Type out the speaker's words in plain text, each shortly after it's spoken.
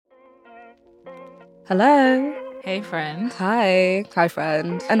Hello. Hey, friend. Hi. Hi,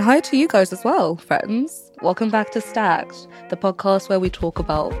 friend. And hi to you guys as well, friends. Welcome back to Stacked, the podcast where we talk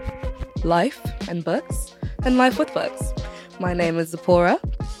about life and books and life with books. My name is Zipporah.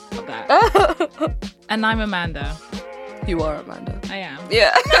 And I'm Amanda. You are Amanda. I am.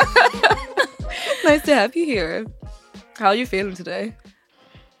 Yeah. Nice to have you here. How are you feeling today?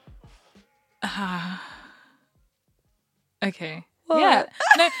 Okay. What? Yeah.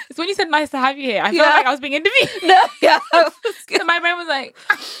 No, it's when you said nice to have you here. I felt like I was being interviewed. No, yeah. So my brain was like,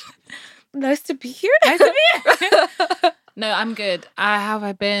 Nice to be here. nice to be here. No, I'm good. How have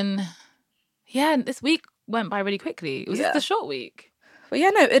I been? Yeah, this week went by really quickly. It was just a short week. But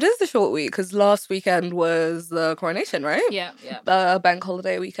yeah, no, it is the short week because last weekend was the coronation, right? Yeah, yeah. Bank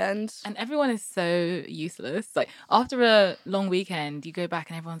holiday weekend. And everyone is so useless. Like, after a long weekend, you go back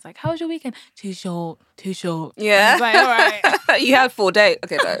and everyone's like, how was your weekend? Too short, too short. Yeah. And it's like, all right. You had 4 days.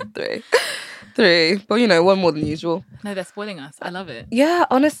 Okay, no, 3. 3. But, you know, one more than usual. No, they're spoiling us. I love it. Yeah,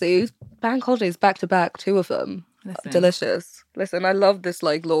 honestly, bank holidays back to back, 2 of them. Listen. Delicious. Listen, I love this,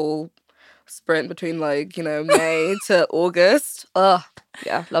 like, little sprint between, like, you know, May to August. Ugh.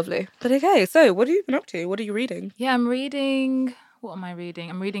 Yeah, lovely. But okay, so what have you been up to? What are you reading? Yeah, I'm reading... What am I reading?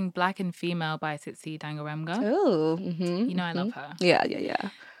 I'm reading Black and Female by Tsitsi Dangarembga. Oh, You know I love her. Yeah.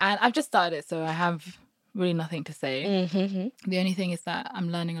 And I've just started it, so I have really nothing to say. Mm-hmm. The only thing is that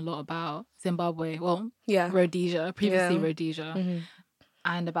I'm learning a lot about Zimbabwe. Well, Yeah. Rhodesia, previously Yeah. Rhodesia. Mm-hmm.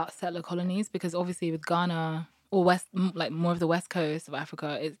 And about settler colonies, because obviously with Ghana or like more of the west coast of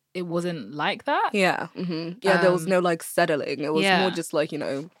Africa, it wasn't like that. Yeah. Mm-hmm. Yeah, there was no, like, settling. It was yeah. more just, like, you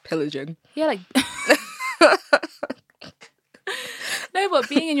know, pillaging. Yeah, like... No, but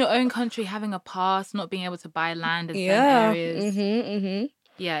being in your own country, having a pass, not being able to buy land in certain areas. Mm-hmm.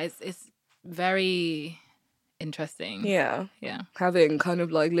 Yeah, it's very interesting. Yeah. Yeah. Having kind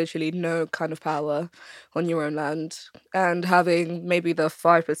of like literally no kind of power on your own land and having maybe the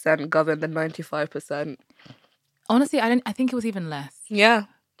 5% govern the 95%. Honestly, I think it was even less. Yeah,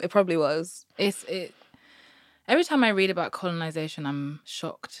 it probably was. Every time I read about colonization, I'm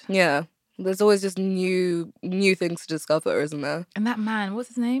shocked. Yeah. There's always just new things to discover, isn't there? And that man, what's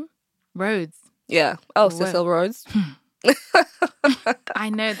his name? Rhodes. Yeah. Oh, Cecil Rhodes. I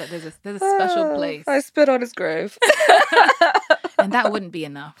know that there's a special place. I spit on his grave. And that wouldn't be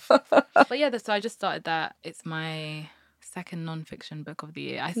enough. But yeah, so I just started that. It's my second non-fiction book of the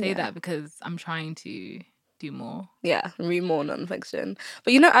year. I say that because I'm trying to do more. Yeah, read more non-fiction.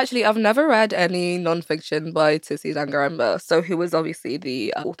 But you know, actually, I've never read any non-fiction by Tsitsi Dangarembga, so who was obviously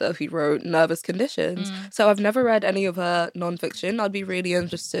the author who wrote Nervous Conditions. So I've never read any of her non-fiction. I'd be really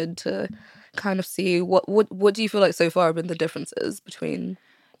interested to kind of see what do you feel like so far have been the differences between...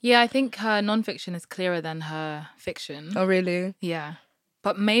 Yeah, I think her non-fiction is clearer than her fiction. Oh, really? Yeah.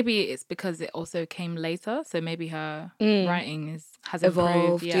 But maybe it's because it also came later, so maybe her writing has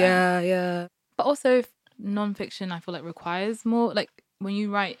Evolved. improved. Yeah. But also non-fiction, I feel like requires more. Like when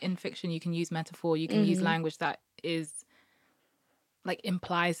you write in fiction, you can use metaphor, you can use language that is like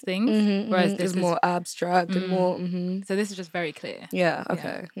implies things, whereas this is more abstract and more. So this is just very clear. Yeah.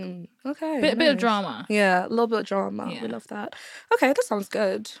 Okay. Okay. Bit of drama. Yeah, a little bit of drama. Yeah. We love that. Okay, that sounds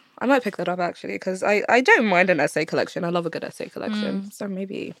good. I might pick that up actually because I don't mind an essay collection. I love a good essay collection. So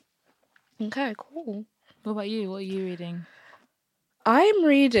maybe. Okay. Cool. What about you? What are you reading? I'm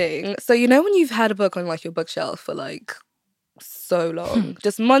reading. So you know when you've had a book on like your bookshelf for like so long,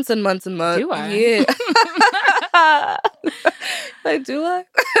 just months and months and months. Do I? Yeah. Like, do I?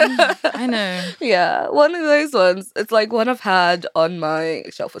 I know. Yeah, one of those ones. It's like one I've had on my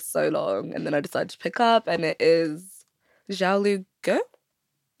shelf for so long, and then I decided to pick up, and it is Zhao Lu Go.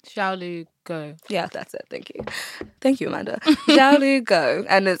 Zhao Lu Go. Yeah, that's it. Thank you, Amanda. Zhao Lu Go,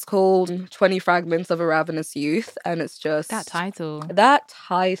 and it's called 20 Fragments of a Ravenous Youth, and it's just That title.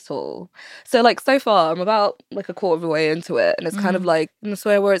 So like so far, I'm about like a quarter of the way into it, and it's kind of like I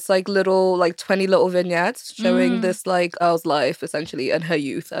swear where it's like little 20 little vignettes showing this like girl's life essentially and her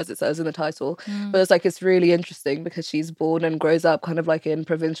youth, as it says in the title. But it's really interesting because she's born and grows up kind of like in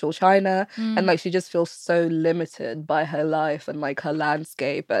provincial China, and like she just feels so limited by her life and like her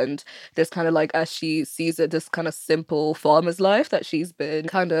landscape and this kind of like as she sees it, this kind of simple farmer's life that she's been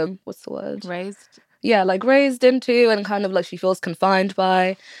kind of what's the word? Raised. Yeah, like raised into and kind of like she feels confined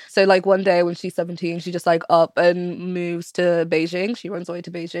by. So like one day when she's 17, she just like up and moves to Beijing. She runs away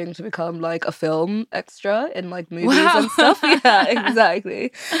to Beijing to become like a film extra in like movies and stuff. Yeah,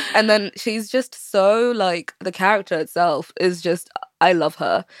 exactly. And then she's just so like the character itself is just, I love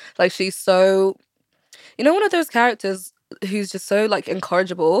her. Like she's so, you know, one of those characters who's just so like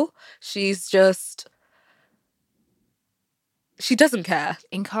incorrigible. She's She doesn't care.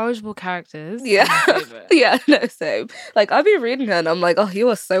 Incorrigible characters. Yeah. My favorite. Yeah, no, same. Like, I've been reading her and I'm like, oh, you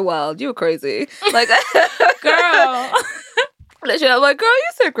are so wild. You were crazy. Like, Girl. literally, I'm like, girl,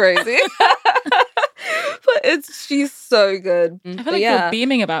 you're so crazy. But she's so good. I feel like you're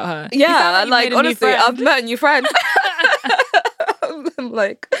beaming about her. Yeah, like honestly, I've met a new friend.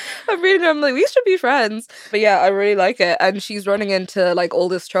 I'm reading her, I'm like, we should be friends. But yeah, I really like it. And she's running into like all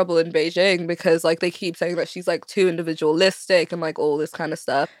this trouble in Beijing because like they keep saying that she's like too individualistic and like all this kind of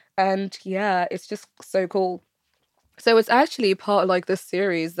stuff. And yeah, it's just so cool. So it's actually part of like this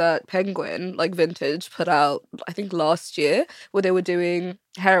series that Penguin, like Vintage, put out, I think last year, where they were doing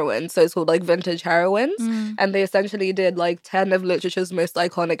heroines. So it's called like Vintage Heroines. And they essentially did like 10 of literature's most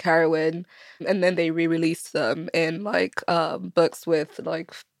iconic heroine. And then they re-released them in like books with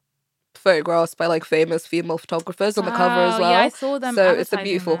like photographs by like famous female photographers on the cover as well. Yeah, I saw them. So it's a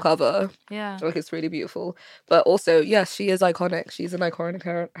beautiful cover. Yeah. Like it's really beautiful. But also, yes, she is iconic. She's an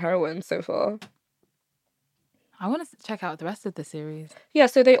iconic heroine so far. I want to check out the rest of the series. Yeah,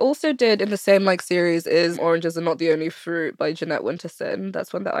 so they also did in the same like series is Oranges Are Not the Only Fruit by Jeanette Winterson.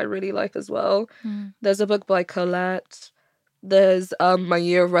 That's one that I really like as well. There's a book by Colette. There's My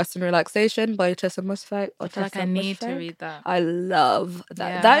Year of Rest and Relaxation by Tessa Musfak. I feel like I need to read that. I love that.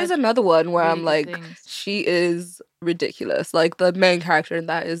 Yeah, that is another one where really I'm like, things. she is ridiculous. Like the main character in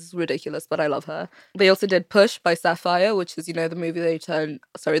that is ridiculous, but I love her. They also did Push by Sapphire, which is, you know, the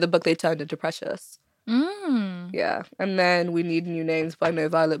book they turned into Precious. Yeah. And then We Need New Names by No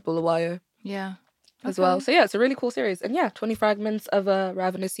Violet Bulawayo. Yeah. As well. So yeah, it's a really cool series. And yeah, 20 Fragments of a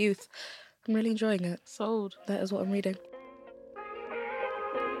Ravenous Youth. I'm really enjoying it. Sold. That is what I'm reading.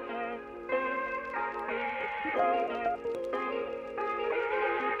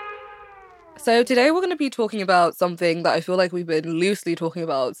 So today we're going to be talking about something that I feel like we've been loosely talking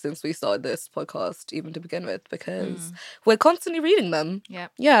about since we started this podcast, even to begin with, because we're constantly reading them. Yeah.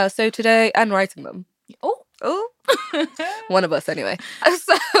 Yeah, so today, and writing them. Oh. One of us anyway.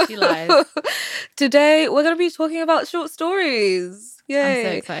 So, She lies. Today we're going to be talking about short stories. Yay. I'm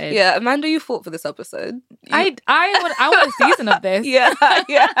so excited. Yeah, Amanda, you fought for this episode. I want a season of this. Yeah,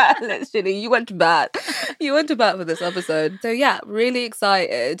 literally. You went to bat. You went to bat for this episode. So yeah, really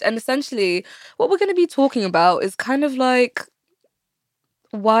excited. And essentially, what we're going to be talking about is kind of like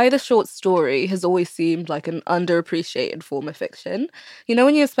why the short story has always seemed like an underappreciated form of fiction. You know,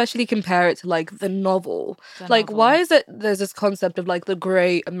 when you especially compare it to like the novel. Why is it there's this concept of like the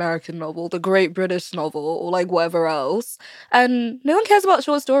great American novel, the great British novel, or like whatever else, and no one cares about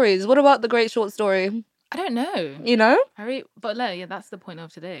short stories? What about the great short story? I don't know. You know? Yeah, that's the point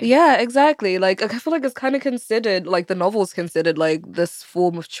of today. Yeah, exactly. Like, I feel like it's kind of considered, like, the novel's considered, like, this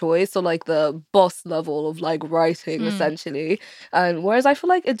form of choice or, like, the boss level of, like, writing, essentially. And whereas I feel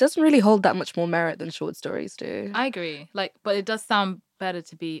like it doesn't really hold that much more merit than short stories do. I agree. Like, but it does sound better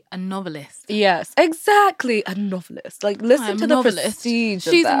to be a novelist. Yes, exactly. A novelist. Like, listen to the prestige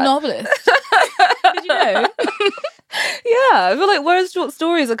of that. She's a novelist. Did you know? Yeah, I feel like whereas short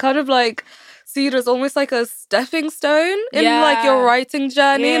stories are kind of like seen as almost like a stepping stone in like your writing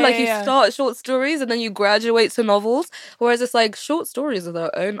journey. You start short stories and then you graduate to novels. Whereas it's like short stories are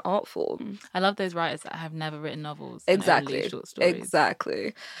their own art form. I love those writers that have never written novels. Exactly. And only short stories.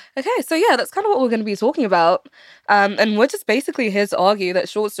 Exactly. Okay, so yeah, that's kind of what we're going to be talking about. And we're just basically here to argue that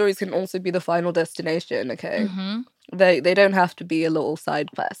short stories can also be the final destination, okay? They don't have to be a little side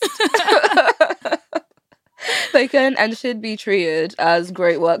quest. They can and should be treated as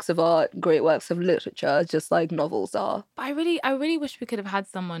great works of art, great works of literature, just like novels are. But I really wish we could have had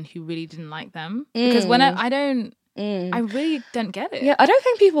someone who really didn't like them. Because when I really don't get it. Yeah, I don't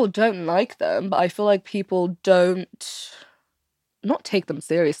think people don't like them, but I feel like people don't not take them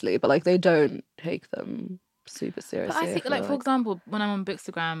seriously, but like they don't take them super seriously. But I think, like, for example, when I'm on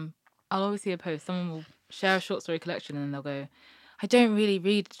Bookstagram, I'll always see a post. Someone will share a short story collection and they'll go, I don't really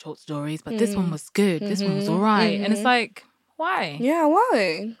read short stories, but this one was good. This one was all right. And it's like, why? Yeah,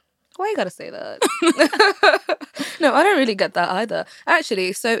 why? Why you gotta say that? No, I don't really get that either.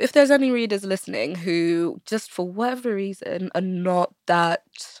 Actually, so if there's any readers listening who just for whatever reason are not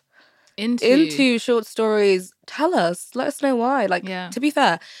that into short stories, tell us. Let us know why. Like, to be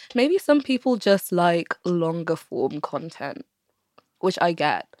fair, maybe some people just like longer form content, which I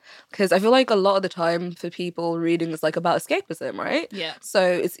get. Because I feel like a lot of the time for people, reading is like about escapism, right? Yeah. So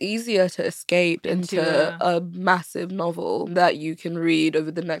it's easier to escape into a massive novel that you can read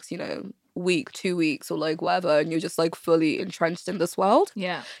over the next, week, 2 weeks, or like whatever, and you're just like fully entrenched in this world.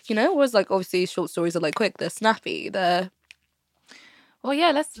 Yeah. Whereas like obviously short stories are like quick, they're snappy, they're... Well,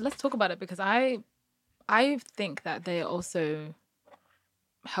 yeah, let's talk about it because I think that they also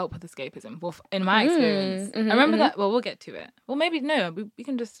help with escapism. Well, in my experience, I remember that. Well, we'll get to it. Well, maybe no. We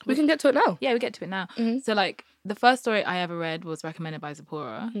can just we can get to it now. Yeah, we get to it now. So like the first story I ever read was recommended by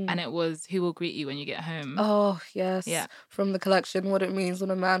Zipporah, and it was "Who Will Greet You When You Get Home." Oh yes, Yeah. From the collection "What It Means When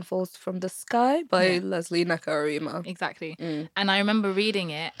a Man Falls from the Sky" by Leslie Nakarima. Exactly. And I remember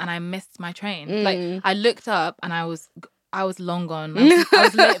reading it, and I missed my train. Like I looked up, and I was long gone.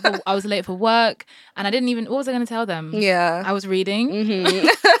 I was late for work, and I didn't even. What was I going to tell them? Yeah, I was reading,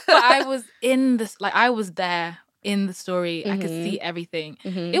 but I was in this. Like I was there in the story. I could see everything.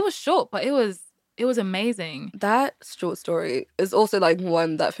 It was short, but it was amazing. That short story is also like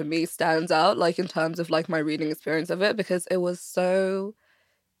one that for me stands out, like in terms of like my reading experience of it, because it was so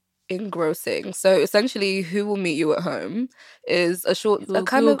engrossing. So essentially, "Who Will Meet You at Home" is a short, Who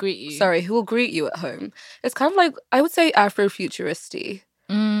will greet you? Sorry, "Who Will Greet You at Home." It's kind of like, I would say, Afrofuturisty.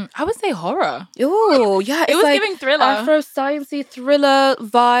 I would say horror. Oh yeah, It was like giving thriller. Afro sciencey thriller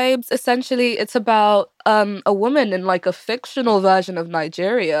vibes. Essentially, it's about a woman in like a fictional version of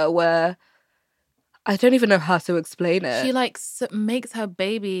Nigeria where I don't even know how to explain it. She like makes her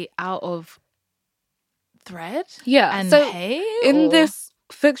baby out of thread. Yeah, and so hay. in this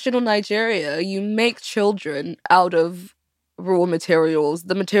fictional Nigeria, you make children out of raw materials,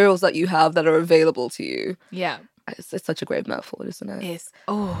 the materials that you have that are available to you. Yeah. It's such a great metaphor, isn't it?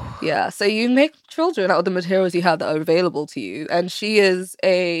 Yeah. So you make children out of the materials you have that are available to you, and she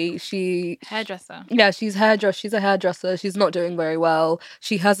hairdresser. Yeah, she's a hairdresser. She's not doing very well.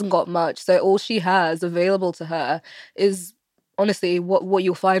 She hasn't got much, so all she has available to her is honestly what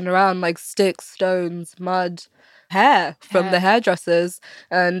you'll find around, like sticks, stones, mud, hair from the hairdressers,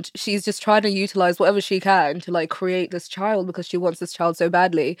 and she's just trying to utilize whatever she can to like create this child because she wants this child so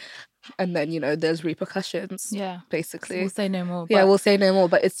badly. And then, there's repercussions. Yeah. Basically. We'll say no more. Yeah, we'll say no more.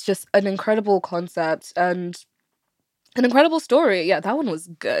 But it's just an incredible concept and an incredible story. Yeah, that one was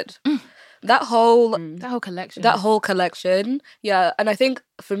good. That whole collection. Yeah. And I think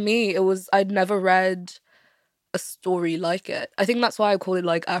for me, I'd never read a story like it. I think that's why I call it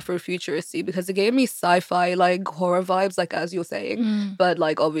like Afrofuturisty, because it gave me sci-fi like horror vibes, like as you're saying, but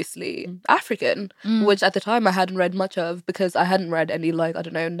like obviously African, which at the time I hadn't read much of because I hadn't read any like, I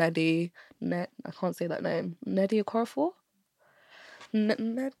don't know, I can't say that name. Nnedi Okorafor?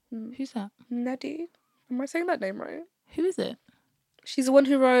 Who's that? Nnedi? Am I saying that name right? Who is it? She's the one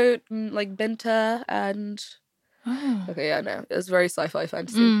who wrote like Binta and... Oh. Okay, yeah, no. It was very sci-fi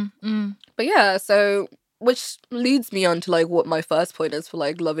fantasy. But yeah, so... Which leads me on to like what my first point is for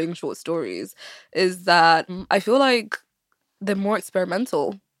like loving short stories, is that I feel like they're more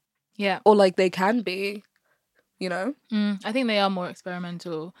experimental. Yeah. Or like they can be, I think they are more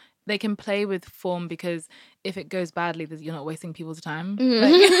experimental. They can play with form because if it goes badly, you're not wasting people's time. Yeah.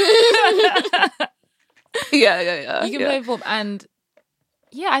 You can play with form, and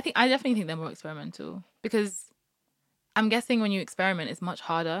I definitely think they're more experimental because I'm guessing when you experiment, it's much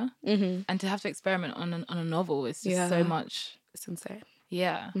harder, and to have to experiment on a novel is just so much. It's insane.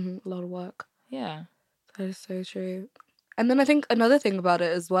 Yeah, a lot of work. Yeah, that is so true. And then I think another thing about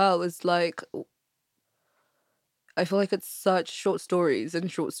it as well is like, I feel like it's such short stories and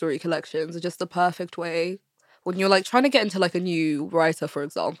short story collections are just the perfect way when you're like trying to get into like a new writer, for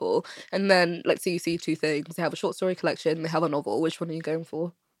example, and then let's say you see two things: they have a short story collection, they have a novel. Which one are you going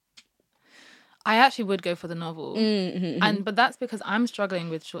for? I actually would go for the novel, but that's because I'm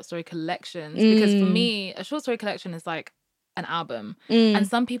struggling with short story collections. Because for me, a short story collection is like an album, and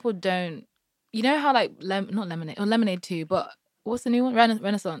some people don't. You know how like not Lemonade or Lemonade too, but what's the new one?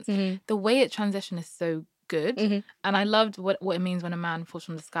 Renaissance. The way it transitioned is so good, and I loved what it means when a man falls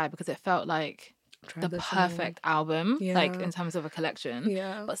from the sky, because it felt like the perfect album, like in terms of a collection.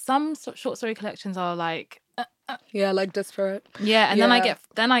 Yeah. But some short story collections are like. Like disparate. Yeah, and then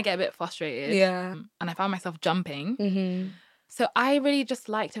I get a bit frustrated. Yeah. And I found myself jumping. So I really just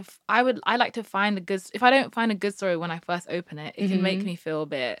like to I like to find a good, if I don't find a good story when I first open it, it can make me feel a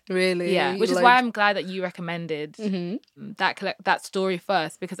bit really, which is why I'm glad that you recommended that story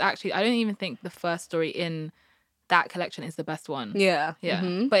first, because actually I don't even think the first story in that collection is the best one.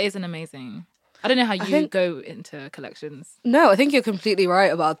 But it's an amazing. I don't know how you go into collections. No, I think you're completely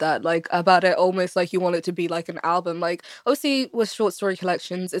right about that. Like, about it almost like you want it to be like an album. Like, obviously, with short story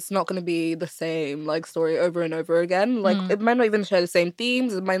collections, it's not going to be the same, like, story over and over again. Like, it might not even share the same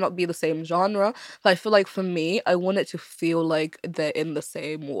themes. It might not be the same genre. But I feel like, for me, I want it to feel like they're in the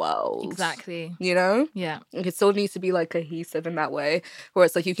same world. Exactly. You know? Yeah. Like, it still needs to be, like, cohesive in that way. Where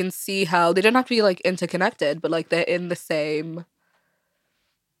it's, like, you can see how... They don't have to be, like, interconnected, but, like, they're in the same...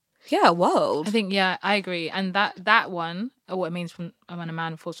 world. I think, yeah, I agree. And that one, or what it means from when a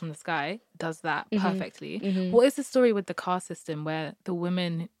man falls from the sky, does that perfectly. What is the story with the caste system where the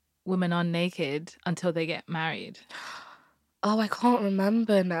women are naked until they get married? Oh, I can't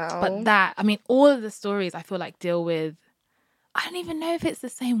remember now. But that, I mean, all of the stories I feel like deal with, I don't even know if it's the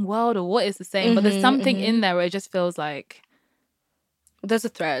same world or what is the same, but there's something in there where it just feels like... There's a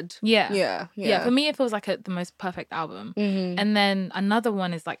thread. Yeah. For me, it feels like the most perfect album. And then another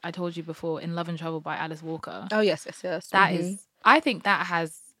one is, like I told you before, In Love and Trouble by Alice Walker. Oh, yes. That is, I think that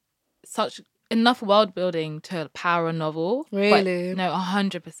has such enough world building to power a novel. Really? But, no,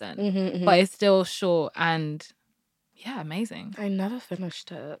 100%. But it's still short and, yeah, amazing. I never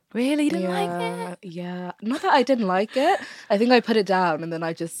finished it. Really? You didn't like it? Yeah. Not that I didn't like it. I think I put it down and then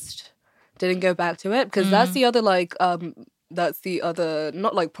I just didn't go back to it because that's the other, like,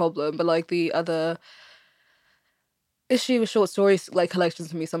 not like problem, but like the other issue with short stories like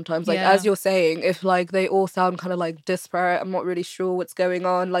collections for me sometimes. Like as you're saying, if like they all sound kind of like disparate, I'm not really sure what's going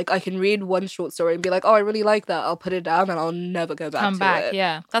on. Like I can read one short story and be like, oh, I really like that. I'll put it down and I'll never go back to it.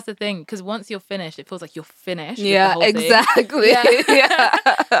 Yeah. That's the thing. Because once you're finished, it feels like you're finished. Yeah, with the whole exactly. thing.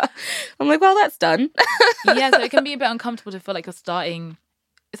 Yeah. I'm like, well, that's done. Yeah, so it can be a bit uncomfortable to feel like you're starting...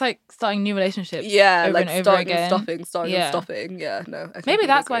 It's like starting new relationships. Yeah, over like and over starting again. and stopping, and stopping. Yeah, no. Maybe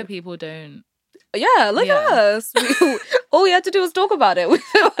that's why people don't. Yeah, look at us. All we had to do was talk about it. We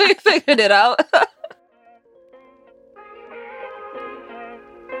figured it out.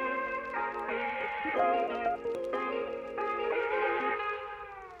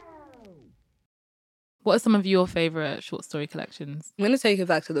 What are some of your favourite short story collections? I'm going to take it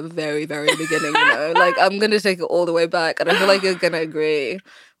back to the very, very beginning, Like, I'm going to take it all the way back, and I feel like you're going to agree,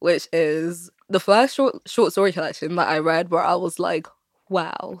 which is the first short story collection that I read where I was like,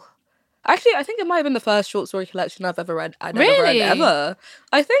 wow. Actually, I think it might have been the first short story collection I've ever read. I never read ever.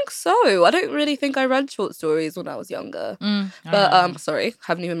 I think so. I don't really think I read short stories when I was younger. But sorry,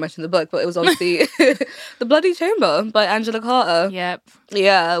 haven't even mentioned the book, but it was obviously The Bloody Chamber by Angela Carter. Yep.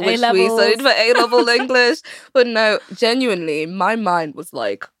 Yeah, which we studied for A-level English. But no, genuinely, my mind was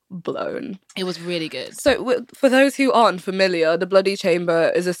like blown. It was really good. So for those who aren't familiar, The Bloody Chamber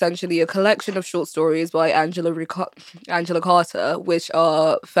is essentially a collection of short stories by Angela Carter, which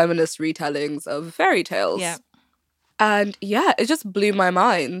are feminist retellings of fairy tales. Yeah. And yeah, it just blew my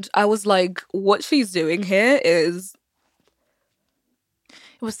mind. I was like, what she's doing here is...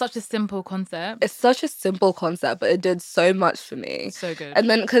 It was such a simple concept. It's such a simple concept, but it did so much for me. So good. And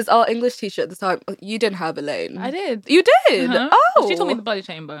then, because our English teacher at the time, you didn't have Elaine. I did. You did? Uh-huh. Oh! She taught me The Bloody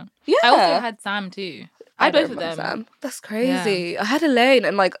Chamber. Yeah. I also had Sam too. I had both of them. Sam. That's crazy. Yeah. I had Elaine,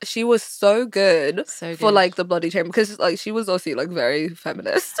 and like she was so good for like The Bloody Chamber, because like she was also like very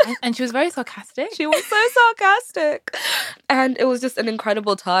feminist, and she was very sarcastic. She was so sarcastic, and it was just an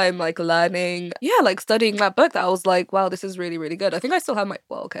incredible time, like learning, like studying that book. That I was like, wow, this is really, really good. I think I still have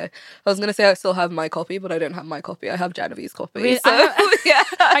I was gonna say I still have my copy, but I don't have my copy. I have Genevieve's copy. Really? So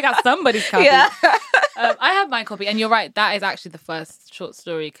I got somebody's copy. Yeah. I have my copy, and you're right. That is actually the first short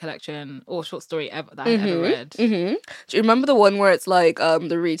story collection or short story ever that I ever read. Mm-hmm. Do you remember the one where it's like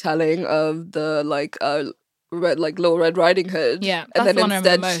the retelling of the like red, like Little Red Riding Hood? Yeah, and then the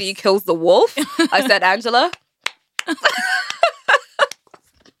instead she kills the wolf. I said, Angela.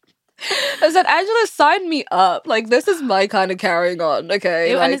 I said, Angela, sign me up. Like, this is my kind of carrying on,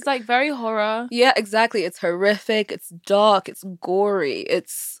 okay? And it's like very horror. Yeah, exactly. It's horrific. It's dark. It's gory.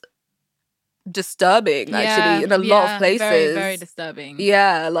 It's disturbing, actually, in a lot of places. Very, very disturbing.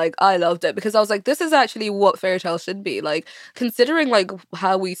 Yeah, like, I loved it because I was like, this is actually what fairy tales should be. Like, considering, like,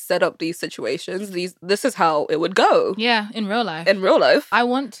 how we set up these situations, this is how it would go. Yeah, in real life. In real life. I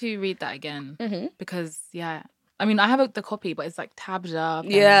want to read that again because, I mean, I have the copy, but it's like tabbed up.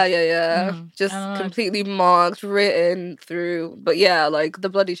 Just completely marked, written through. But yeah, like The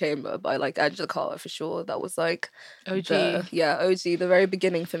Bloody Chamber by like Angela Carter for sure. That was like OG. OG, the very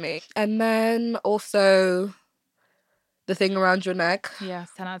beginning for me. And then also The Thing Around Your Neck. Yeah,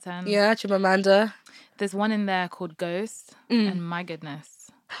 10 out of 10. Yeah, Chimamanda. There's one in there called Ghost, and my goodness.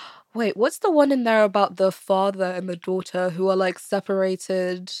 Wait, what's the one in there about the father and the daughter who are like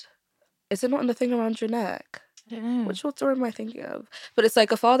separated? Is it not in The Thing Around Your Neck? I don't know. What short story am I thinking of? But it's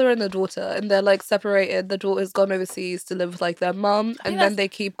like a father and a daughter, and they're like separated. The daughter's gone overseas to live with like their mum, and then they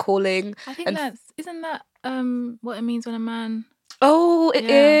keep calling. I think isn't that what it means when a man... Oh, it Yeah.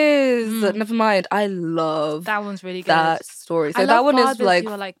 is. Mm. Never mind. I love That one's really good. that story. So I that love one is fathers like who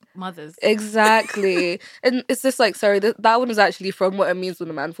are like mothers. exactly. And it's just like, sorry, that one is actually from What It Means When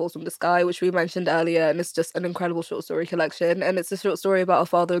a Man Falls from the Sky, which we mentioned earlier. And it's just an incredible short story collection. And it's a short story about a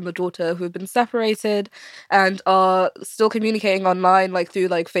father and a daughter who have been separated and are still communicating online, like through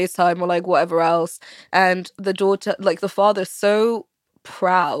like FaceTime or like whatever else. And the daughter, like the father's so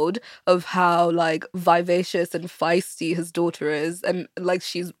proud of how like vivacious and feisty his daughter is and like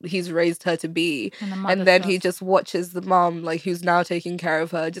he's raised her to be, And the and mother then he just just watches the mom, like who's now taking care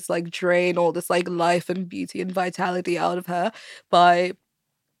of her, just like drain all this like life and beauty and vitality out of her by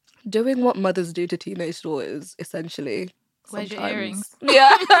doing what mothers do to teenage daughters, essentially. Where's your Sometimes. earrings?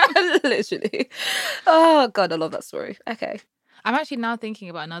 Yeah, literally. Oh god, I love that story. Okay. I'm actually now thinking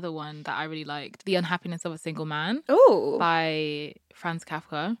about another one that I really liked, The Unhappiness of a Single Man Oh. by Franz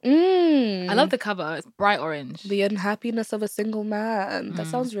Kafka. I love the cover. It's bright orange. The Unhappiness of a Single Man. That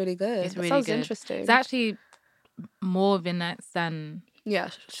sounds really good. It's That really sounds good. interesting. It's actually more vignettes than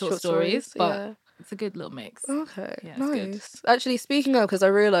short stories, but yeah. it's a good little mix. Okay, Yeah, it's good. nice. Actually, speaking of, because I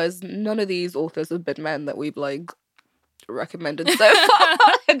realized none of these authors have been men that we've like recommended so far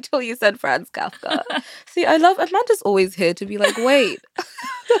until you said Franz Kafka. See, I love Amanda's always here to be like, wait,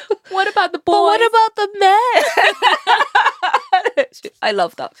 What about the boys? but what about the men? I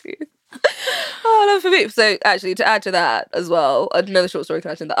love that for you. Oh, I love for me. So actually, to add to that as well, another short story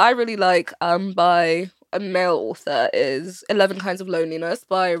collection that I really like by a male author is 11 Kinds of Loneliness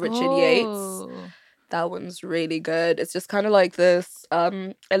by Richard Yates. Oh. That one's really good. It's just kind of like this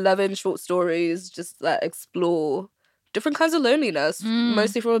 11 short stories just that explore different kinds of loneliness,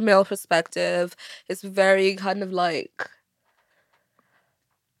 mostly from a male perspective. It's very kind of like,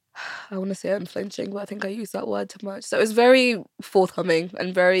 I want to say unflinching, but I think I use that word too much. So it's very forthcoming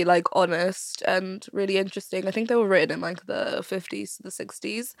and very like honest and really interesting. I think they were written in like the 50s to the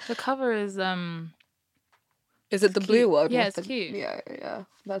 60s. The cover is Is it the cute. blue one? Yeah, with it's cute. Yeah.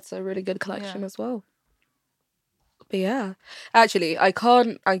 That's a really good collection Yeah. as well. But yeah, actually, I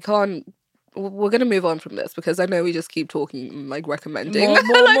can't. We're gonna move on from this because I know we just keep talking, and, like recommending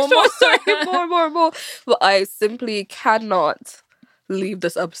More. short story, more. But I simply cannot leave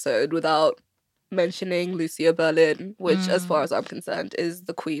this episode without mentioning Lucia Berlin, which, as far as I'm concerned, is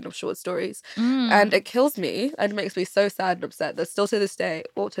the queen of short stories. And it kills me and makes me so sad and upset that still to this day,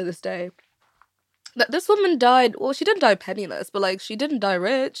 that this woman died. Well, she didn't die penniless, but like she didn't die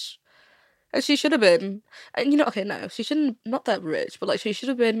rich. And she should have been, and okay, no, she shouldn't, not that rich, but like she should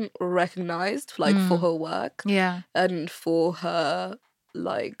have been recognized like for her work, Yeah. and for her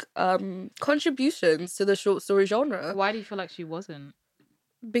like contributions to the short story genre. Why do you feel like she wasn't?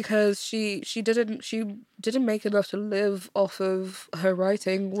 Because she didn't make enough to live off of her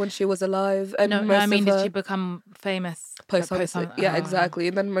writing when she was alive, and No, I mean, did she become famous posthumously? Yeah, exactly.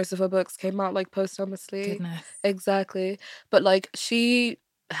 And then most of her books came out like posthumously. Goodness. Exactly. But like she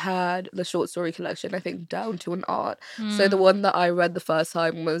had the short story collection, I think, down to an art. So the one that I read the first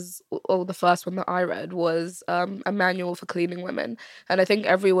time was, or the first one that I read was A Manual for Cleaning Women. And I think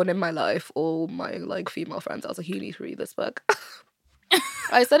everyone in my life, all my like female friends, I was like, you need to read this book.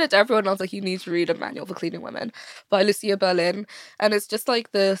 I said it to everyone. I was like, you need to read A Manual for Cleaning Women by Lucia Berlin. And it's just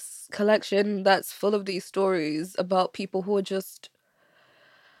like this collection that's full of these stories about people who are just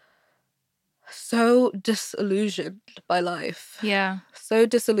so disillusioned by life. Yeah. So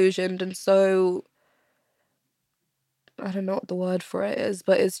disillusioned and so, I don't know what the word for it is,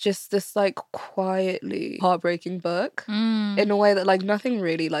 but it's just this like quietly heartbreaking book in a way that like nothing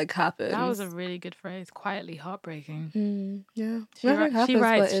really like happens. That was a really good phrase. Quietly heartbreaking. Yeah. She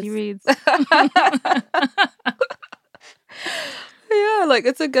writes, she reads. Yeah, like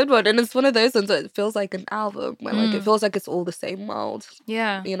it's a good one, and it's one of those ones that it feels like an album where like it feels like it's all the same world.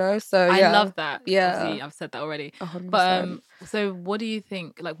 Yeah, you know. So I yeah. love that. Yeah, obviously, I've said that already. 100%. But so what do you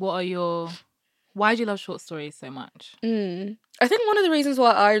think? Like, why do you love short stories so much? I think one of the reasons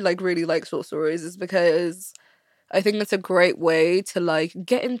why I like really like short stories is because I think it's a great way to like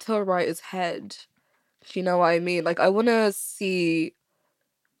get into a writer's head. Do you know what I mean? Like I want to see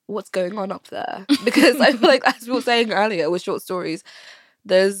what's going on up there, because I feel like, as we were saying earlier with short stories,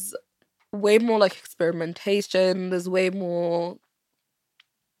 there's way more like experimentation, there's way more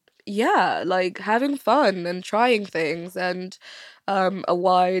like having fun and trying things, and a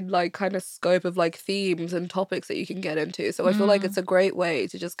wide like kind of scope of like themes and topics that you can get into. So I feel like it's a great way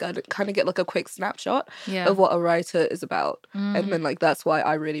to just kind of get like a quick snapshot of what a writer is about. And then like that's why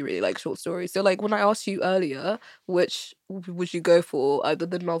I really, really like short stories. So like when I asked you earlier, which would you go for, either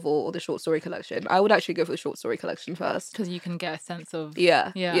the novel or the short story collection, I would actually go for the short story collection first. Because you can get a sense of...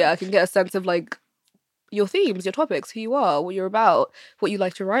 Yeah, I can get a sense of like your themes, your topics, who you are, what you're about, what you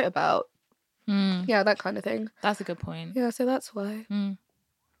like to write about. Mm, Yeah, that kind of thing. that's a good point. Yeah, so that's why. Mm.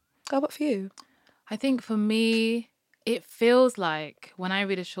 How about for you? I think for me, it feels like when I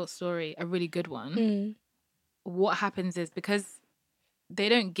read a short story, a really good one, Mm. what happens is because they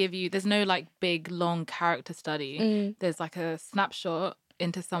don't give you, there's no like big, long character study. Mm. There's like a snapshot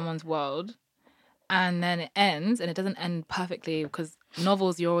into someone's world. And then it ends, and it doesn't end perfectly because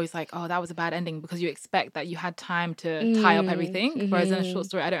novels, you're always like, oh, that was a bad ending because you expect that you had time to tie up everything. Whereas in a short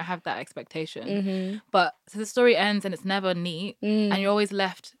story, I don't have that expectation. Mm-hmm. But so the story ends and it's never neat. Mm. And you're always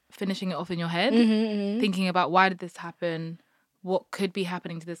left finishing it off in your head, thinking about why did this happen? What could be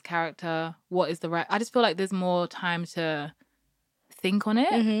happening to this character? What is the right? I just feel like there's more time to think on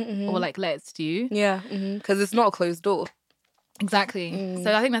it or like let it stew. Yeah, because it's not a closed door. Exactly.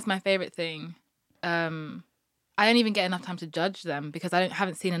 So I think that's my favorite thing. I don't even get enough time to judge them because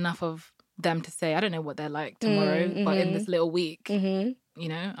haven't seen enough of them to say I don't know what they're like tomorrow, but in this little week, you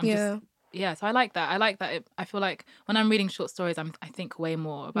know, so I like that. I like that. I feel like when I'm reading short stories, I think way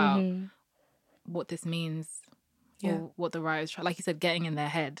more about what this means or what the writers try. Like you said, getting in their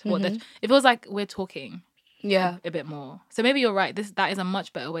head. It feels like we're talking. Yeah, a bit more. So maybe you're right. That is a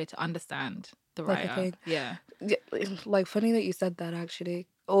much better way to understand the like writer. a thing. Yeah. Like funny that you said that actually.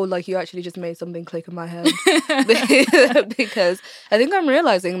 Or like you actually just made something click in my head. Because I think I'm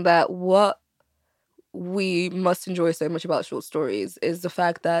realizing that what we must enjoy so much about short stories is the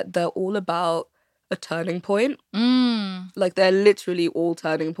fact that they're all about a turning point. Like they're literally all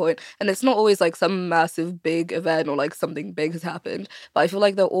turning point. And it's not always like some massive big event or like something big has happened. But I feel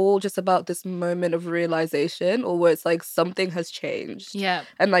like they're all just about this moment of realization or where it's like something has changed. Yeah.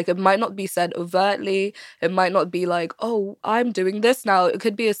 And like it might not be said overtly. It might not be like, oh, I'm doing this now. It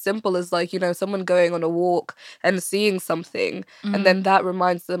could be as simple as like, you know, someone going on a walk and seeing something. And then that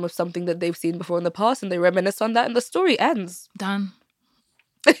reminds them of something that they've seen before in the past and they reminisce on that and the story ends. Done.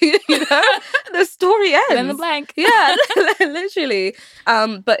 You know, the story ends. Fill in the blank. Yeah, literally.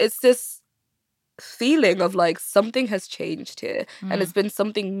 But it's this feeling of like something has changed here, and it's been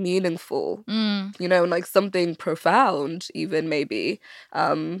something meaningful. You know, and like something profound, even maybe.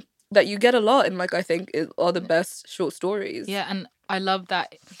 That you get a lot, and like I think are the best short stories. Yeah, and I love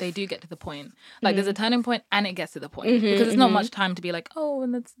that they do get to the point. Like there's a turning point, and it gets to the point because it's not much time to be like, oh,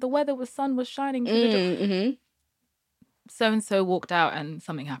 and the sun was shining through the so-and-so walked out and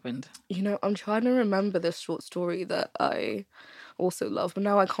something happened. You know, I'm trying to remember this short story that I also love, but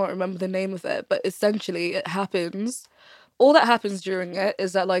now I can't remember the name of it. But essentially, it happens. All that happens during it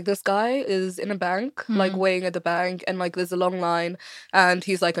is that, like, this guy is in a bank, like, waiting at the bank, and, like, there's a long line, and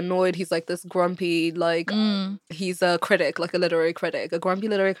he's, like, annoyed. He's, like, this grumpy, like, he's a critic, like, a literary critic, a grumpy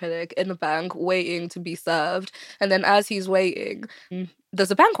literary critic in a bank waiting to be served. And then as he's waiting,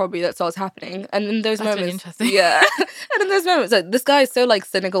 there's a bank robbery that starts happening. And in those moments... really interesting. Yeah. And in those moments, like, this guy is so, like,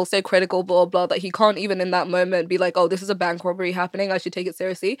 cynical, so critical, blah, blah, that he can't even in that moment be like, oh, this is a bank robbery happening. I should take it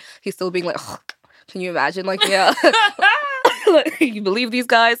seriously. He's still being like, can you imagine? Like, yeah. Like, you believe these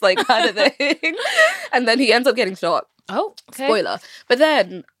guys, like, kind of thing. And then he ends up getting shot. Oh, okay. Spoiler. But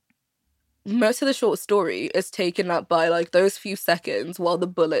then most of the short story is taken up by like those few seconds while the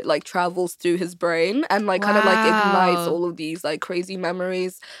bullet like travels through his brain and like kind of like ignites all of these like crazy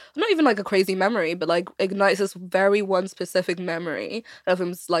memories. Not even like a crazy memory, but like ignites this very one specific memory of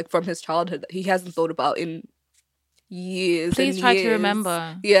him like from his childhood that he hasn't thought about in years. Please try to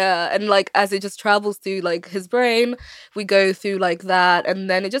remember. Yeah, and like as it just travels through like his brain, we go through like that, and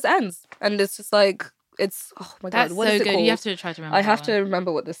then it just ends, and it's just like it's oh my god, what is it called? You have to try to remember. I have to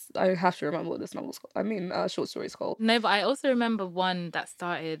remember what this novel's called. I mean, short story's called. No, but I also remember one that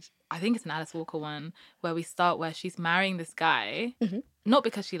started. I think it's an Alice Walker one where she's marrying this guy, not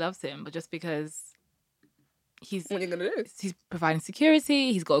because she loves him, but just because. What are you gonna do? He's providing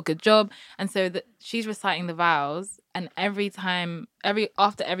security. He's got a good job, and so she's reciting the vows. And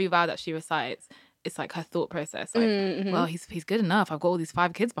after every vow that she recites, it's like her thought process. Like, well, he's good enough. I've got all these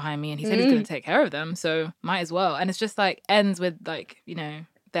 5 kids behind me, and he said he's going to take care of them, so might as well. And it's just like ends with like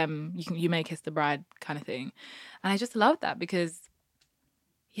them. You may kiss the bride kind of thing, and I just love that because.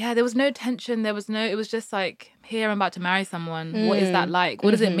 Yeah, there was no tension. It was just like, here, I'm about to marry someone. What is that like?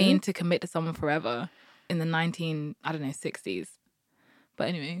 What does it mean to commit to someone forever? In the 60s. But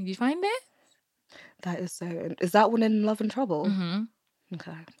anyway, did you find it? That is so... Is that one in Love and Trouble? Mm-hmm.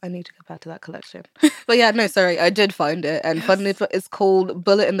 Okay, I need to go back to that collection. But yeah, no, sorry, I did find it. And funny, it's called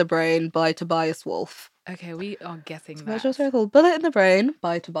Bullet in the Brain by Tobias Wolff. Okay, we are guessing that. That's just very called Bullet in the Brain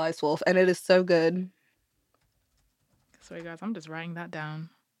by Tobias Wolff. And it is so good. Sorry, guys, I'm just writing that down.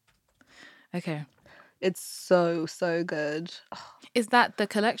 Okay. It's so, so good. Is that the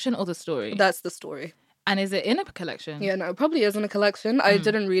collection or the story? That's the story. And is it in a collection? Yeah, no, it probably is in a collection. I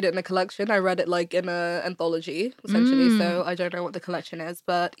didn't read it in a collection. I read it like in a anthology, essentially. So I don't know what the collection is,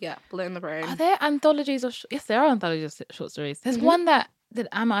 but yeah, Bullet in the Brain. Are there anthologies of... Yes, there are anthologies of short stories. There's one that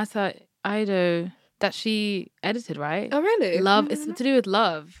Amasa Ido that she edited, right? Oh, really? Love. It's to do with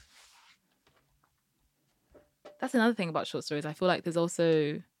love. That's another thing about short stories. I feel like there's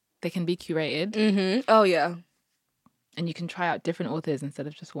also... They can be curated. Oh, yeah. And you can try out different authors instead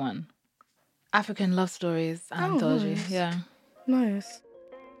of just one. African love stories anthology. Nice. Yeah. Nice.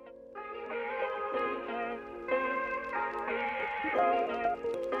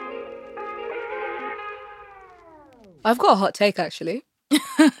 I've got a hot take, actually.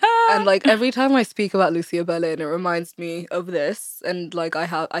 And like every time I speak about Lucia Berlin, it reminds me of this, and like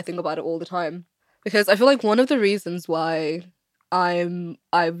I think about it all the time, because I feel like one of the reasons why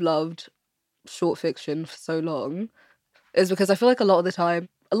I've loved short fiction for so long is because I feel like a lot of the time,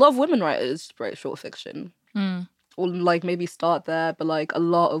 a lot of women writers write short fiction. Or like maybe start there, but like a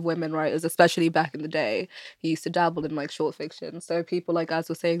lot of women writers, especially back in the day, used to dabble in like short fiction. So people like, as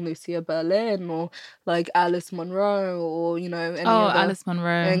we're saying, Lucia Berlin, or like Alice Munro, or any other... Alice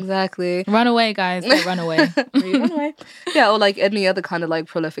Munro. Exactly. Run away, guys. Don't run away. Run away. Yeah, or like any other kind of like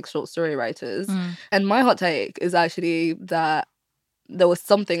prolific short story writers. And my hot take is actually that there was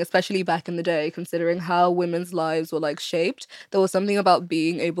something, especially back in the day, considering how women's lives were like shaped, there was something about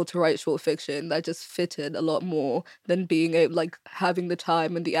being able to write short fiction that just fitted a lot more than being able, like, having the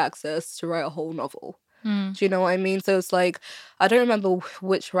time and the access to write a whole novel. Do you know what I mean? So it's like, I don't remember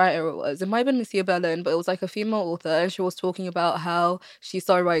which writer it was. It might have been Lucia Berlin, but it was like a female author, and she was talking about how she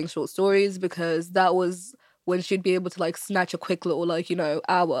started writing short stories because that was when she'd be able to like snatch a quick little like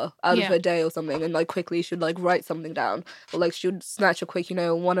hour out of her day or something, and like quickly she'd like write something down, or like she'd snatch a quick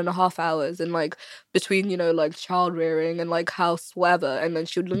 1.5 hours and like between like child rearing and like house whatever, and then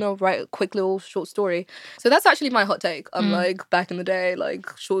she'd write a quick little short story. So that's actually my hot take. I'm like, back in the day,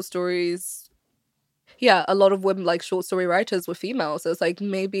 like short stories, yeah, a lot of women, like short story writers, were female. So it's like,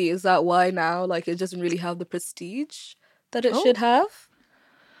 maybe is that why now like it doesn't really have the prestige that it should have?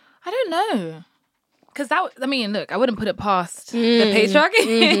 I don't know. Because look, I wouldn't put it past the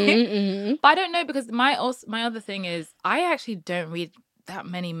patriarchy. But I don't know, because my other thing is, I actually don't read that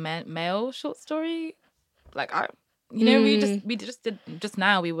many male short story. Like, we just did, just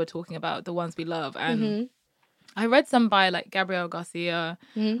now we were talking about the ones we love. And I read some by like Gabrielle Garcia.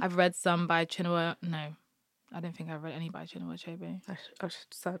 I've read some by Chinua. No, I don't think I've read any by Chinua Achebe. I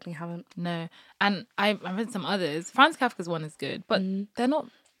certainly haven't. No. And I read some others. Franz Kafka's one is good, but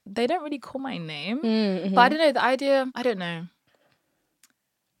they don't really call my name. But I don't know, the idea, I don't know.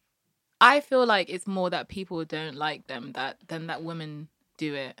 I feel like it's more that people don't like them than that women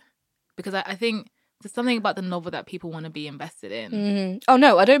do it. Because I think there's something about the novel that people want to be invested in. Oh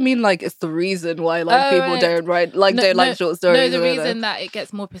no, I don't mean like it's the reason why like people don't write like don't like short stories. No, the reason that it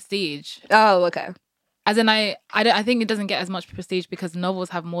gets more prestige. Oh, okay. As in, I think it doesn't get as much prestige because novels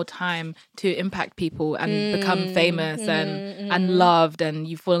have more time to impact people and become famous and loved, and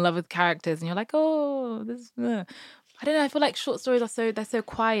you fall in love with characters and you're like, oh, this. I don't know. I feel like short stories they're so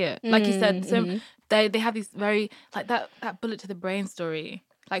quiet, like you said. So they have these very like that bullet to the brain story.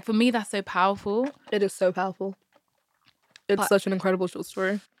 Like, for me, that's so powerful. It is so powerful. It's such an incredible short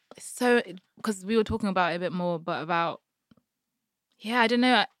story. So, because we were talking about it a bit more, but about. Yeah, I don't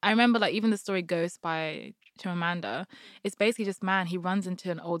know. I remember like even the story Ghost by Chimamanda. It's basically just he runs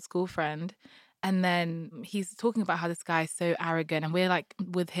into an old school friend, and then he's talking about how this guy is so arrogant, and we're like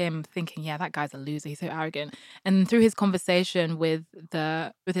with him thinking, yeah, that guy's a loser. He's so arrogant. And through his conversation with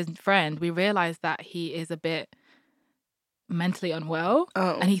his friend, we realize that he is a bit mentally unwell,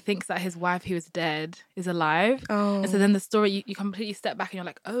 and he thinks that his wife who is dead is alive. And so then the story, you completely step back and you're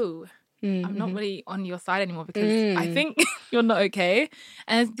like, oh. I'm not really on your side anymore because I think you're not okay.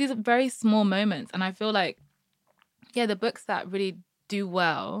 And these are very small moments. And I feel like, yeah, the books that really do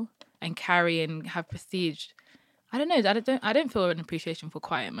well and carry and have prestige, I don't know, I don't feel an appreciation for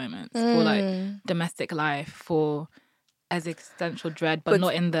quiet moments, for like domestic life, for existential dread, but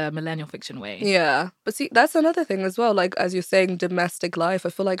not in the millennial fiction way. Yeah. But see, that's another thing as well. Like, as you're saying, domestic life, I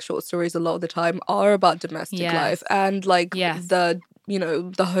feel like short stories a lot of the time are about domestic life and like the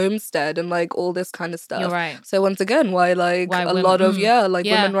homestead and like all this kind of stuff. You're right. So once again, why lot of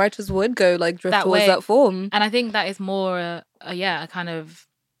women writers would go like drift towards that form. And I think that is more a kind of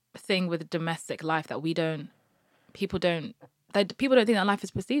thing with domestic life that people don't think that life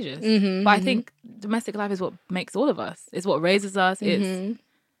is prestigious. But I think domestic life is what makes all of us. It's what raises us. It's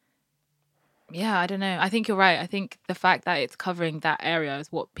I don't know. I think you're right. I think the fact that it's covering that area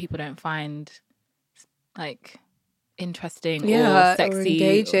is what people don't find like interesting Yeah, or sexy. or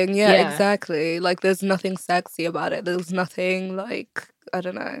engaging. Yeah, exactly. Like, there's nothing sexy about it. There's nothing, like, I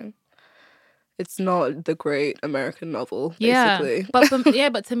don't know. It's not the great American novel, basically. Yeah.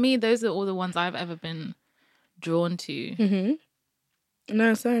 But to me, those are all the ones I've ever been drawn to. Mm-hmm.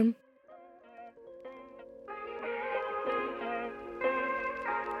 No, same.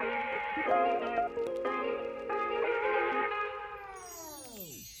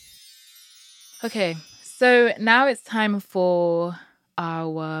 Okay, so now it's time for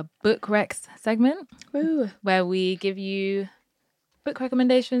our book recs segment. Ooh. Where we give you book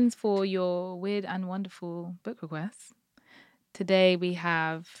recommendations for your weird and wonderful book requests. Today we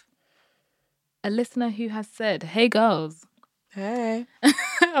have a listener who has said, "Hey girls, Hey.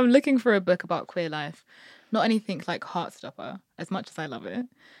 I'm looking for a book about queer life. Not anything like Heartstopper, as much as I love it.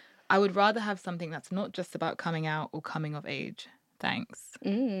 I would rather have something that's not just about coming out or coming of age. Thanks."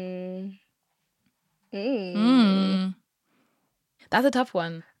 That's a tough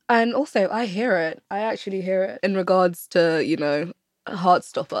one. And also, I hear it. I actually hear it in regards to,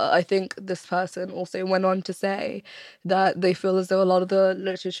 Heartstopper. I think this person also went on to say that they feel as though a lot of the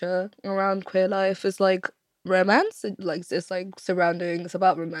literature around queer life is like romance. It's like surrounding, it's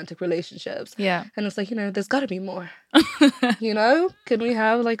about romantic relationships. Yeah. And it's like, there's got to be more. Can we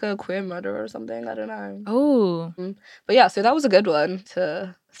have like a queer murder or something? I don't know. Oh. But yeah, so that was a good one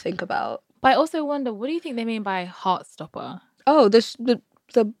to think about. But I also wonder, what do you think they mean by Heartstopper? Oh, the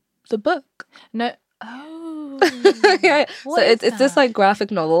book. No. Oh. Yeah. So it's this like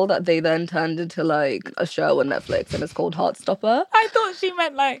graphic novel that they then turned into like a show on Netflix, and it's called Heartstopper. I thought she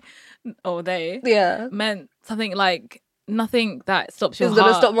meant like, they meant something like nothing that stops your heart. It's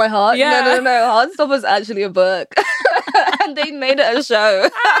gonna stop my heart. Yeah. No. Heartstopper's actually a book, and they made it a show.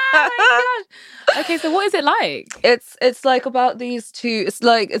 Oh my gosh. Okay, so what is it like? It's like about these two.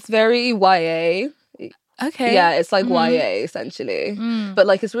 It's very YA. Okay. Yeah, it's like YA essentially. But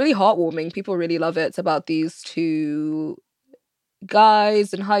like it's really heartwarming. People really love it. It's about these two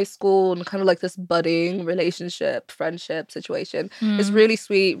guys in high school and kind of like this budding relationship, friendship situation. It's really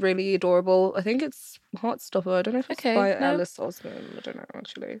sweet, really adorable. I think it's Heartstopper. I don't know if it's by Alice Osman. I don't know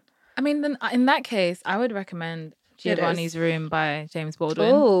actually. I mean, then in that case, I would recommend Giovanni's Room by James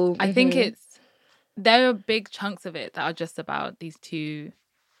Baldwin. Oh, I think there are big chunks of it that are just about these two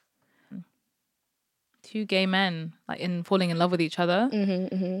gay men like falling in love with each other.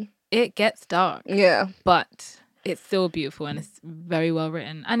 It gets dark, but it's still beautiful and it's very well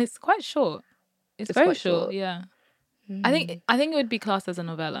written and it's quite short. It's very short. Yeah. I think it would be classed as a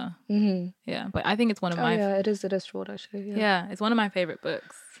novella. Yeah, but I think it's one of my. Yeah, it is short actually. Yeah, it's one of my favorite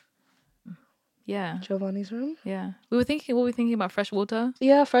books. Yeah, Giovanni's Room. Yeah, we were thinking about Freshwater.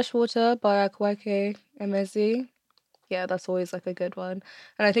 Yeah, Freshwater by Akwaeke Emezi. Yeah, that's always like a good one.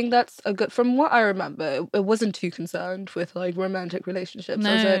 And I think that's a good, from what I remember, it wasn't too concerned with like romantic relationships.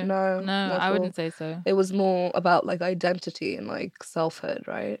 No, was it? No, I wouldn't say so. It was more about like identity and like selfhood,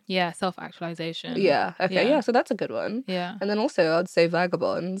 right? Yeah, self-actualization. Yeah, okay, yeah, so that's a good one. Yeah. And then also I'd say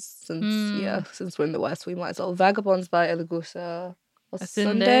Vagabonds, since we're in the West, we might as well. Vagabonds by Eligusa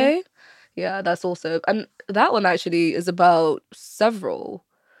Osunde. Yeah, that's also, and that one actually is about several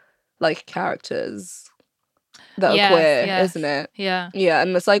like characters that are queer, isn't it? Yeah. Yeah,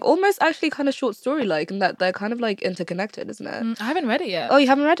 and it's like almost actually kind of short story like, and that they're kind of like interconnected, isn't it? I haven't read it yet. Oh, you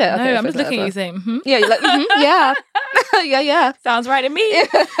haven't read it? Okay, no, I'm just looking at you saying, Yeah, you're like, yeah. yeah. Sounds right to me.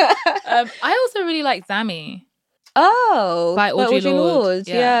 I also really like Zami. Oh, by Audre Lorde.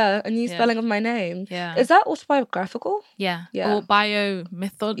 Yeah, a new spelling of my name. Yeah, is that autobiographical? Yeah, or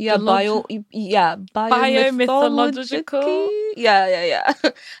biomythological. Yeah, biomythological. Yeah.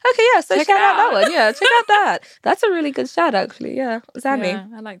 Okay, yeah. So shout out that one. Yeah, check out that. That's a really good shout, actually. Yeah, Zami. Yeah,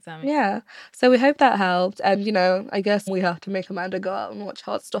 I like Zami. Yeah. So we hope that helped, and I guess we have to make Amanda go out and watch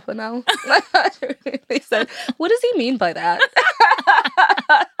Heartstopper now. They said, "What does he mean by that?"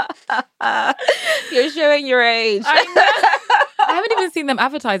 You're showing your age. I haven't even seen them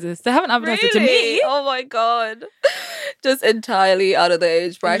advertise this. They haven't advertised it to me. Oh my god. Just entirely out of the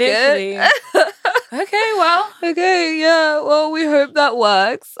age bracket. Literally. Okay, yeah. Well, we hope that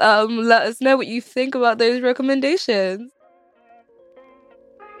works. Let us know what you think about those recommendations.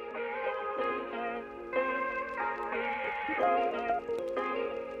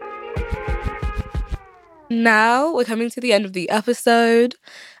 Now we're coming to the end of the episode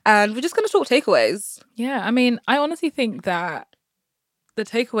and we're just going to talk takeaways. Yeah, I mean, I honestly think that the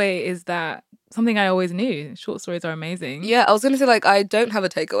takeaway is that something I always knew. Short stories are amazing. Yeah, I was going to say, like, I don't have a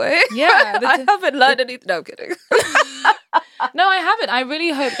takeaway. Yeah. I haven't learned anything. No, I'm kidding. No, I haven't. I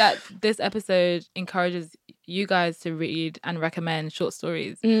really hope that this episode encourages you guys to read and recommend short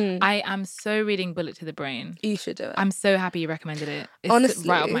stories. I am so reading Bullet to the Brain. You should do it. I'm so happy you recommended it. It's Honestly,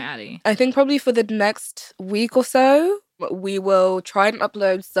 right up my alley. I think probably for the next week or so, we will try and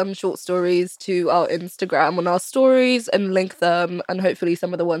upload some short stories to our Instagram on our stories and link them, and hopefully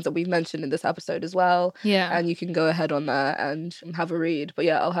some of the ones that we've mentioned in this episode as well. Yeah. And you can go ahead on there and have a read. But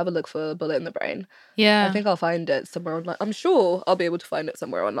yeah, I'll have a look for Bullet in the Brain. Yeah. I think I'll find it somewhere online. I'm sure I'll be able to find it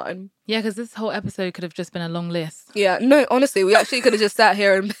somewhere online. Yeah, because this whole episode could have just been a long list. Yeah, no, honestly, we actually could have just sat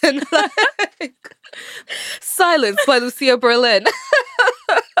here and been like, Silence by Lucia Berlin.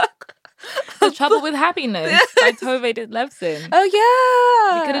 The Trouble with Happiness by Tove Ditlevsen. Oh,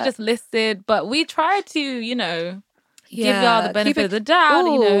 yeah. We could have just listed, but we tried to, give y'all the benefit of the doubt,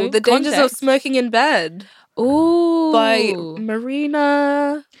 Ooh, The Dangers of context. Smoking in Bed. Ooh. By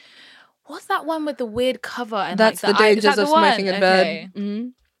Marina. What's that one with the weird cover? And That's like The Dangers of Smoking in Okay. Bed. Mm-hmm.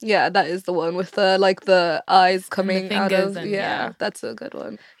 Yeah, that is the one with the eyes coming out of... yeah, that's a good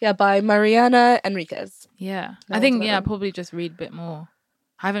one. Yeah, by Mariana Enriquez. Yeah. That I was think, a good one. probably just read a bit more.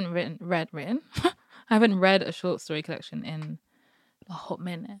 I haven't read I haven't read a short story collection in a hot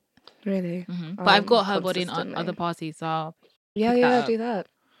minute. Really? But I've got Her Body in Consistently. Other Parties, so I'll Yeah, pick that up. do that.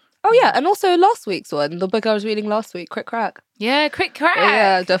 Oh, yeah, and also last week's one, the book I was reading last week, Crick Crack. Yeah, Crick Crack.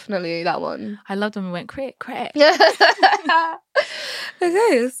 Yeah, definitely that one. I loved when we went Crick Crack.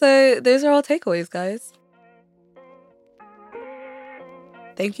 Okay, so those are our takeaways, guys.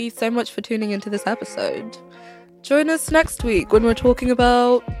 Thank you so much for tuning into this episode. Join us next week when we're talking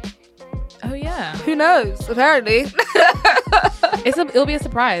about... Oh yeah. Who knows? Apparently. It'll be a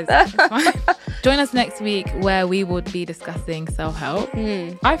surprise. It's fine. Join us next week where we would be discussing self-help.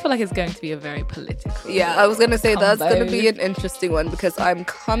 I feel like it's going to be a very political. Yeah, I was going to say that's combo. going to be an interesting one because I'm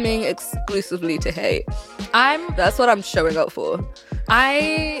coming exclusively to hate. I'm That's what I'm showing up for.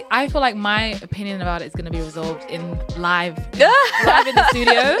 I feel like my opinion about it is going to be resolved in live in the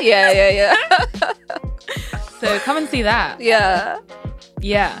studio. Yeah. So come and see that. Yeah.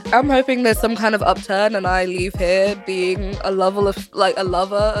 Yeah. I'm hoping there's some kind of upturn and I leave here being a lover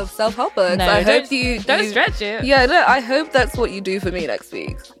of self-help books. No, I don't- hope you Don't stretch it. Yeah, no, I hope that's what you do for me next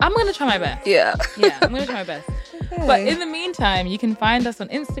week. I'm going to try my best. Yeah. Yeah, I'm going to try my best. But in the meantime, you can find us on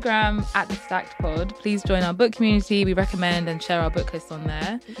Instagram at The Stacked Pod. Please join our book community. We recommend and share our book list on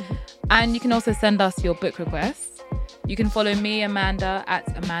there. And you can also send us your book requests. You can follow me, Amanda,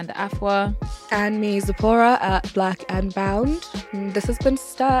 at Amanda Afwa. And me, Zipporah, at Black and Bound. This has been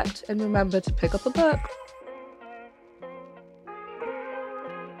Stacked, and remember to pick up a book.